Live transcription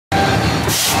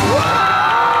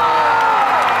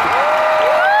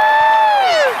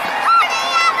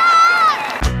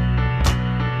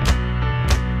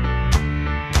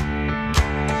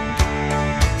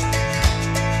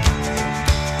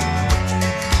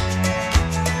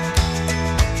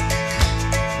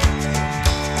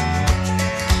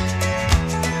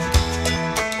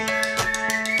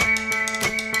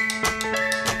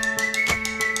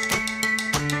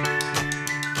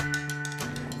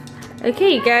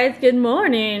Okay, you guys, good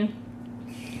morning.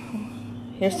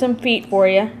 Here's some feet for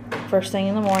you. First thing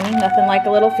in the morning. Nothing like a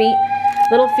little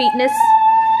feetness.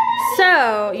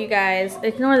 So, you guys,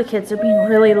 ignore the kids. They're being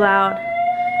really loud.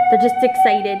 They're just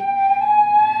excited.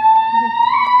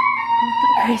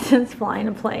 Grayson's flying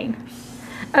a plane.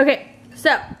 Okay,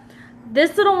 so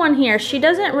this little one here, she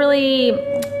doesn't really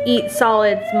eat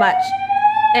solids much.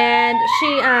 And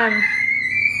she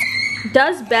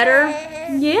does better.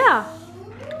 Yeah.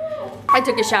 I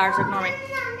took a shower, so ignore me.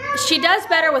 She does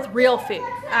better with real food,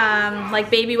 like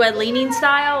baby led leaning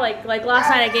style. Like last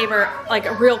night I gave her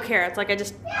like real carrots. Like I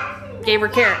just gave her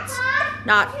carrots,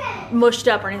 not mushed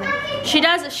up or anything. She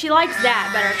likes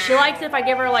that better. She likes it if I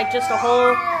give her like just a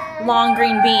whole long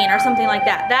green bean or something like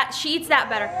that. She eats that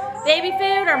better. Baby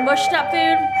food or mushed up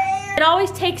food, it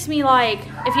always takes me like,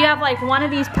 if you have like one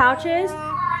of these pouches,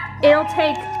 it'll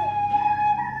take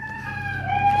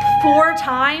 4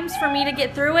 times for me to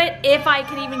get through it, if I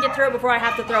can even get through it before I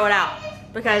have to throw it out,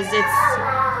 because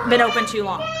it's been open too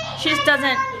long. She just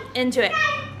doesn't into it.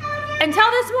 Until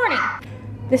this morning.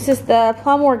 This is the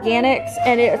Plum Organics,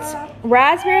 and it's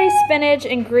raspberry, spinach,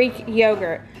 and Greek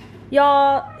yogurt.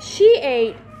 Y'all, she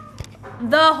ate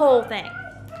the whole thing.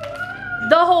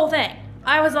 The whole thing.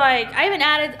 I was like, I even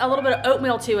added a little bit of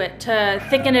oatmeal to it to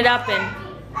thicken it up and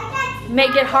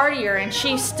make it heartier, and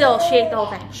she ate the whole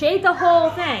thing. She ate the whole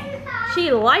thing. She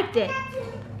liked it.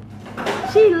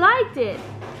 She liked it.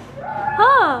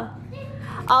 Huh.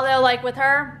 Although, like with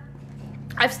her,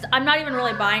 I'm not even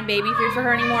really buying baby food for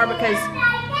her anymore because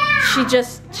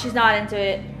she's not into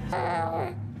it.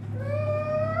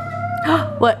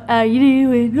 What are you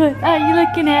doing? What are you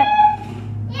looking at?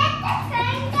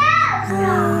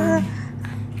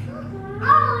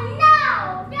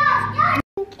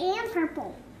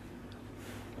 Purple.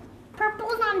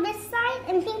 Purple's on this side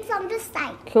and pink's on this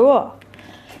side. Cool.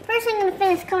 First I'm going to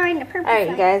finish coloring the purple Alright,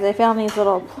 you guys, I found these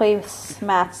little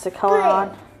placemats to color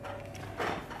on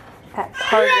at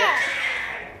Target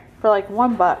for like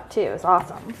 $1 too. It's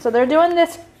awesome. So they're doing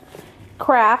this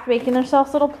craft, making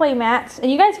themselves little play mats, and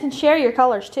you guys can share your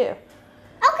colors too.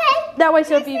 Okay. That way,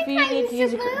 so if you need to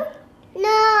use your...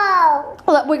 No.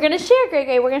 Look, we're going to share,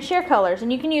 Gray. We're going to share colors,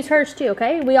 and you can use hers too,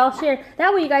 okay? We all share.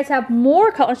 That way you guys have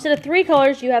more colors. Instead of 3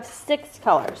 colors, you have 6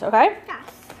 colors, okay? Yes.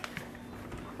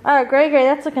 All right, Gray,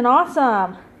 that's looking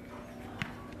awesome.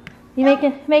 You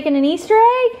making an Easter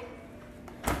egg?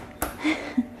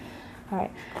 All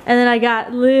right. And then I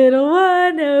got little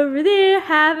one over there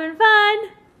having fun.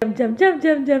 Jump, jump, jump,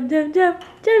 jump, jump, jump, jump,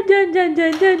 jump, jump, jump,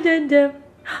 jump, jump, jump, jump.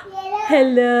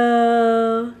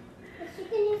 Hello.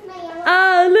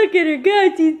 Oh, look at her go.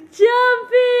 She's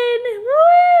jumping.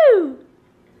 Woo!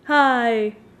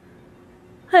 Hi.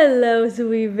 Hello,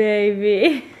 sweet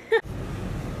baby.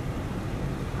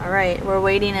 All right, we're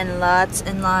waiting in lots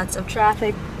and lots of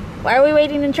traffic. Why are we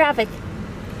waiting in traffic?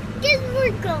 Because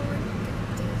we're going.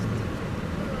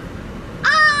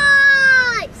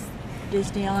 Ice!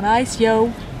 Disney on Ice,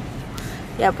 yo.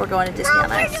 Yep, we're going to Disney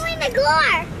on Ice. We're doing the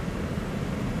glory.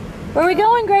 Where are we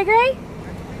going, Gray?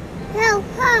 Ho,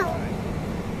 ho.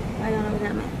 I don't know what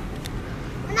that meant.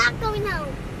 We're not going home.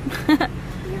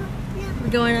 We're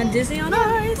going on Disney on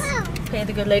Ice. Ho. Pay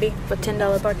the good lady for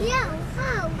 $10 parking. Yo,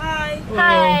 ho. Hi.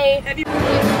 Hi.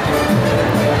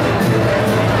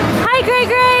 Hi,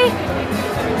 Gray.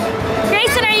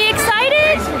 Grayson, are you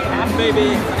excited? Hi,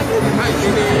 baby. Hi,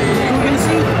 baby. We're gonna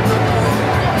see.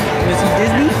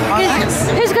 Disney on Ice.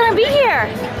 Who's gonna be here?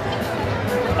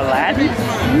 Aladdin.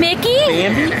 Mickey?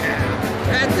 Bambi.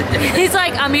 He's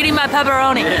like, I'm eating my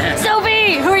pepperoni.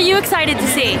 Sophie, who are you excited to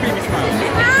see?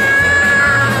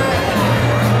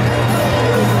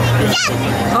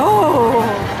 Oh,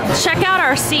 check out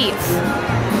our seats.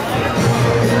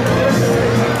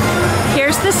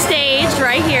 Here's the stage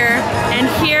right here, and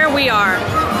here we are.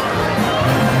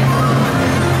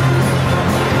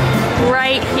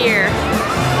 Right here.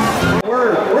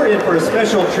 We're in for a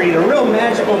special treat, a real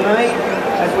magical night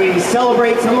as we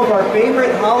celebrate some of our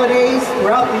favorite holidays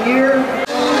throughout the year.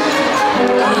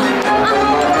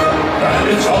 And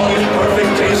it's all in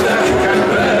perfect taste that you can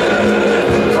bear.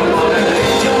 Come on and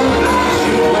raise your glass,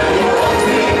 you and your own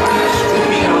big glass to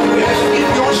me out best in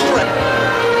your strength.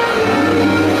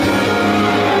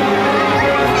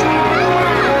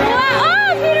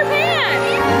 Oh, Peter Pan!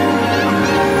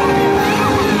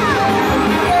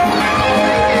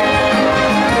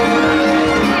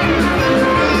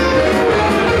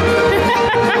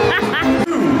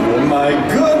 Oh my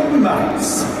goodness!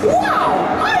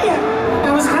 Wow! I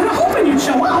was kind of hoping you'd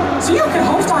show up so you could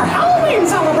host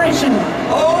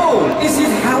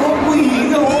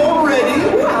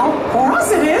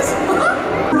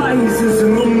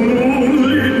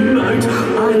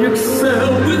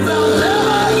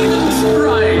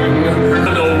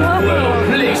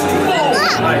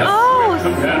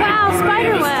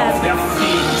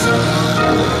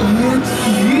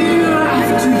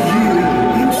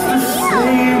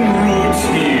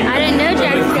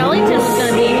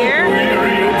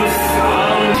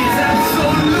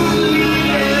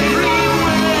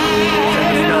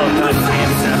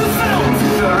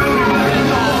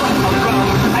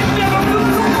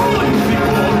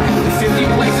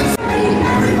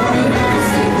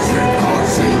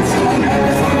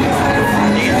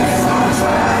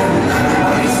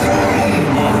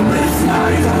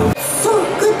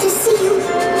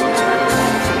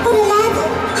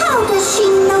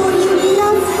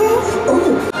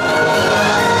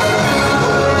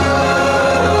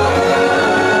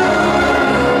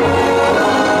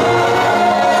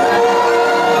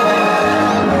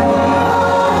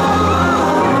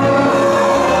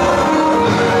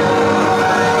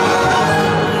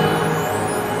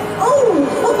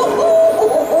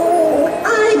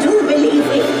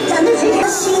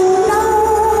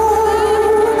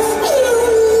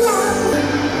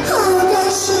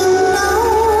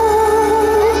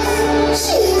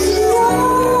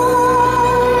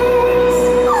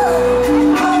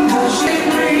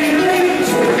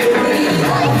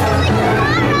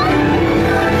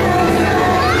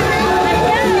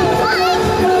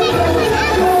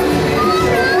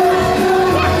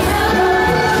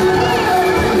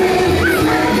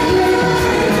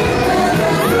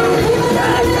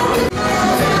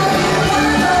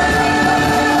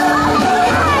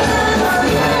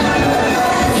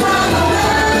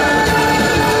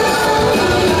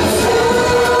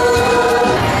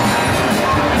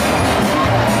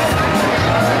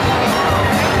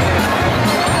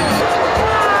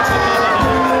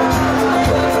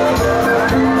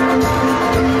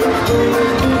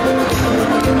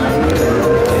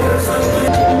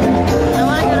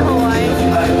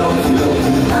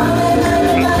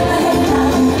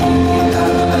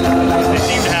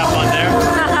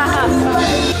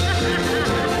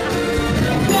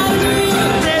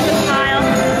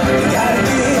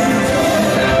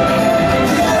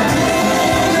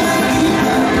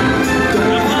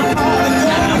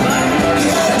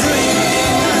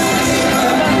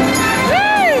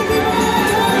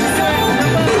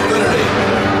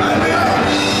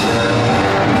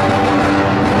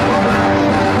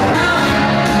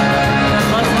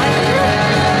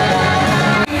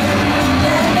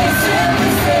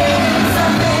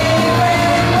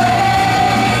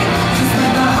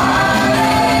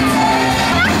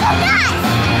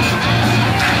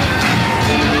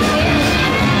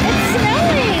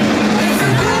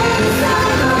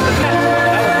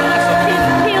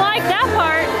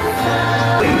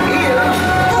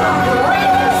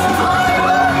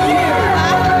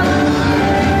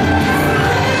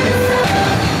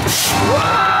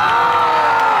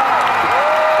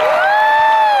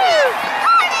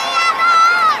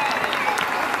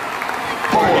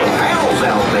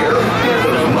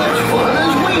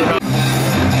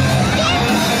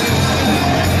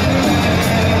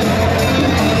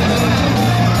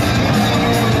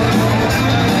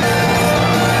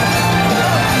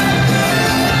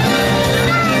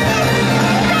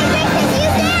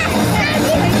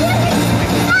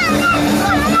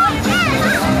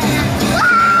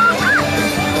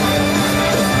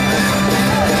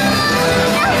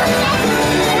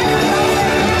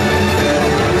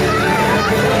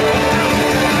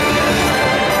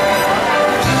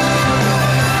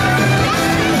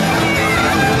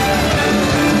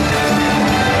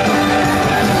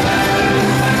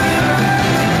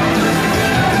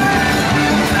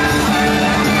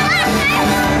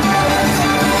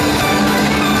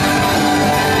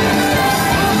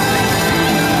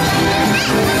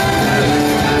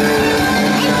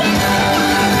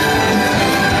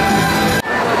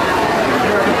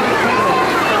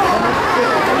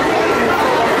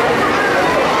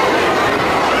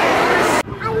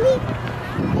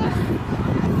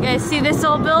You guys see this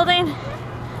old building?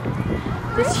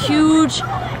 This huge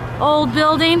old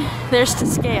building. There's to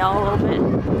scale a little bit.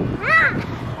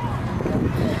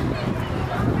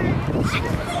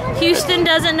 Houston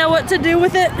doesn't know what to do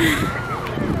with it.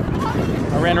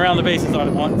 I ran around the bases on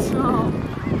it once. Oh.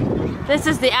 This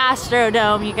is the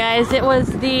Astrodome, you guys. It was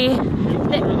they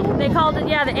called it,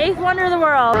 yeah, the 8th wonder of the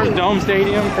world. First dome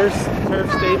stadium, first turf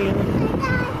stadium.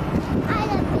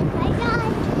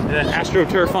 It had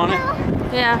AstroTurf on it.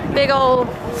 Yeah, big old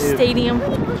stadium.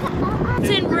 It's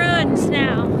in ruins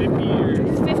now. 50 years.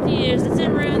 It's 50 years. It's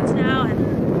in ruins now.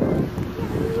 And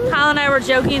Kyle and I were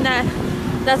joking that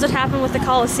that's what happened with the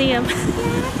Colosseum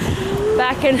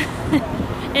back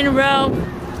in Rome.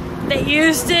 They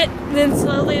used it, then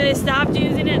slowly they stopped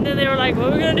using it, and then they were like,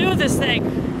 what are we gonna do with this thing?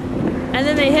 And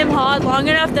then they hem-hawed long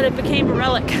enough that it became a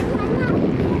relic.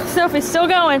 Sophie's still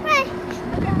going.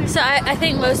 So I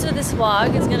think most of this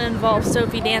vlog is gonna involve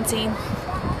Sophie dancing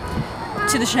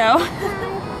to the show.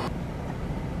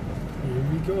 Here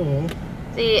we go.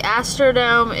 The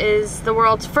Astrodome is the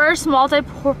world's first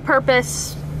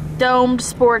multi-purpose domed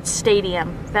sports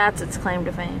stadium. That's its claim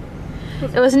to fame.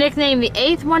 It was nicknamed the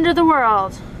 8th wonder of the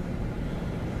world.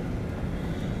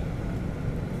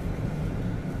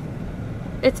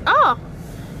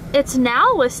 It's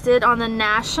now listed on the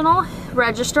National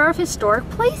Register of Historic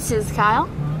Places, Kyle.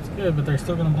 Well, that's good, but they're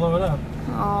still gonna blow it up.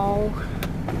 Oh.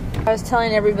 I was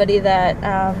telling everybody that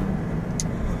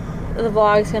the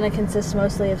vlog's gonna consist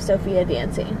mostly of Sophia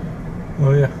dancing.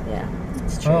 Oh yeah. Yeah,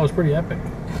 it's true. Oh, it was pretty epic.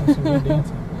 That's some good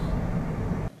dancing.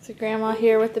 So Grandma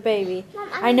here with the baby.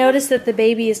 I noticed that the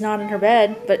baby is not in her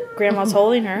bed, but Grandma's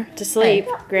holding her to sleep.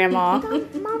 Grandma.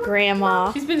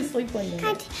 Grandma. She's been asleep lately.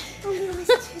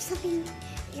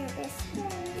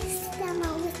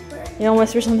 You don't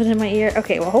whisper something in my ear?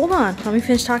 Okay, well hold on. Let me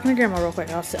finish talking to Grandma real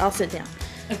quick. I'll sit down.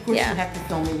 Of course Yeah. you have to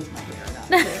film me with my hair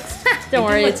not fixed. Don't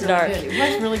worry, It it's looked really dark. good.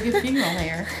 It was really good funeral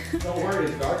hair. Don't worry,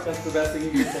 it's dark. That's the best thing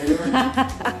you can say to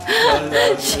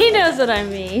her. She knows what I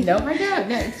mean. No, I don't.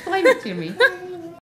 No, explain it to me.